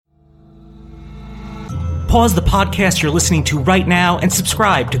Pause the podcast you're listening to right now and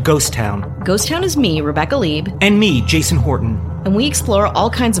subscribe to Ghost Town. Ghost Town is me, Rebecca Lieb. And me, Jason Horton. And we explore all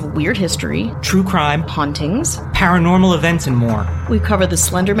kinds of weird history, true crime, hauntings, paranormal events, and more. We cover the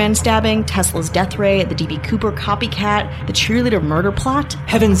Slender Man stabbing, Tesla's death ray, the D.B. Cooper copycat, the cheerleader murder plot,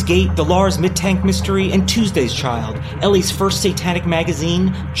 Heaven's Gate, the Lars Midtank mystery, and Tuesday's Child, Ellie's first satanic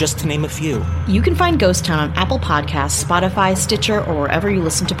magazine, just to name a few. You can find Ghost Town on Apple Podcasts, Spotify, Stitcher, or wherever you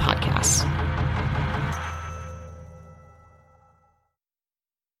listen to podcasts.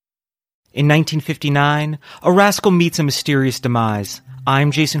 In 1959, a rascal meets a mysterious demise.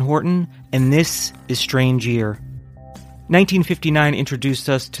 I'm Jason Horton, and this is Strange Year. 1959 introduced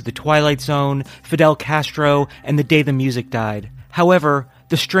us to the Twilight Zone, Fidel Castro, and the day the music died. However,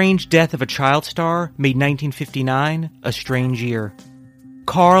 the strange death of a child star made 1959 a strange year.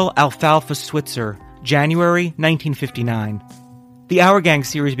 Carl Alfalfa Switzer, January 1959. The Our Gang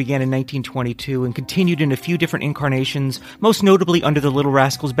series began in 1922 and continued in a few different incarnations, most notably under the Little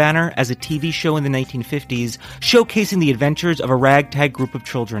Rascals banner as a TV show in the 1950s, showcasing the adventures of a ragtag group of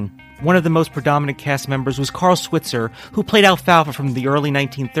children. One of the most predominant cast members was Carl Switzer, who played Alfalfa from the early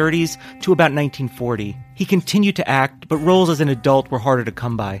 1930s to about 1940. He continued to act, but roles as an adult were harder to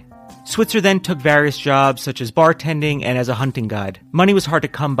come by. Switzer then took various jobs such as bartending and as a hunting guide. Money was hard to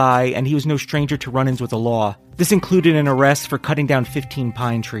come by, and he was no stranger to run-ins with the law. This included an arrest for cutting down 15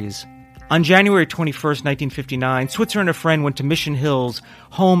 pine trees. On January 21st, 1959, Switzer and a friend went to Mission Hills,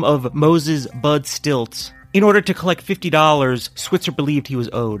 home of Moses Bud Stilts. In order to collect $50, Switzer believed he was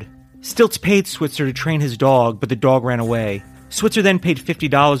owed. Stilts paid Switzer to train his dog, but the dog ran away. Switzer then paid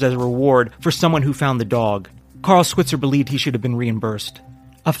 $50 as a reward for someone who found the dog. Carl Switzer believed he should have been reimbursed.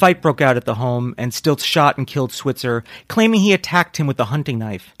 A fight broke out at the home, and Stilts shot and killed Switzer, claiming he attacked him with a hunting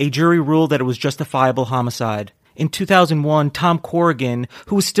knife. A jury ruled that it was justifiable homicide. In 2001, Tom Corrigan,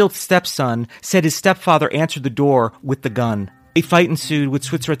 who was Stilts' stepson, said his stepfather answered the door with the gun. A fight ensued, with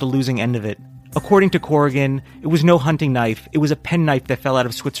Switzer at the losing end of it. According to Corrigan, it was no hunting knife, it was a penknife that fell out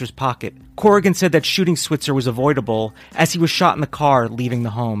of Switzer's pocket. Corrigan said that shooting Switzer was avoidable, as he was shot in the car leaving the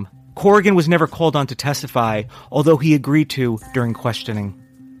home. Corrigan was never called on to testify, although he agreed to during questioning.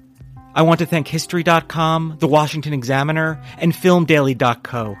 I want to thank History.com, The Washington Examiner, and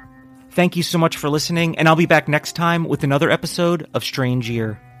FilmDaily.co. Thank you so much for listening, and I'll be back next time with another episode of Strange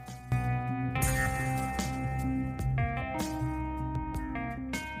Year.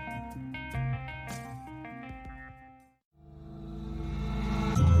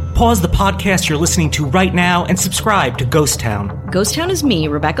 Pause the podcast you're listening to right now and subscribe to Ghost Town. Ghost Town is me,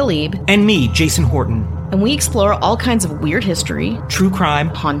 Rebecca Lieb. And me, Jason Horton. And we explore all kinds of weird history, true crime,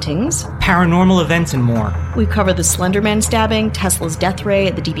 hauntings, paranormal events, and more. We cover the Slender Man stabbing, Tesla's death ray,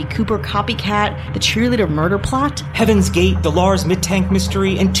 the D.B. Cooper copycat, the cheerleader murder plot, Heaven's Gate, the Lars Midtank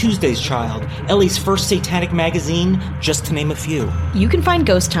mystery, and Tuesday's Child, Ellie's first satanic magazine, just to name a few. You can find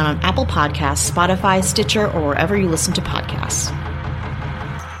Ghost Town on Apple Podcasts, Spotify, Stitcher, or wherever you listen to podcasts.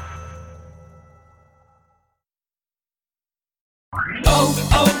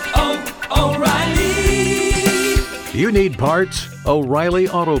 O'Reilly! You need parts? O'Reilly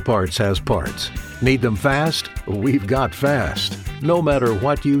Auto Parts has parts. Need them fast? We've got fast. No matter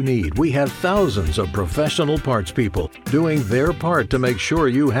what you need, we have thousands of professional parts people doing their part to make sure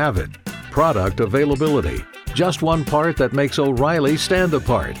you have it. Product availability. Just one part that makes O'Reilly stand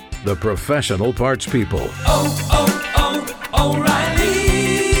apart. The professional parts people. O'Reilly!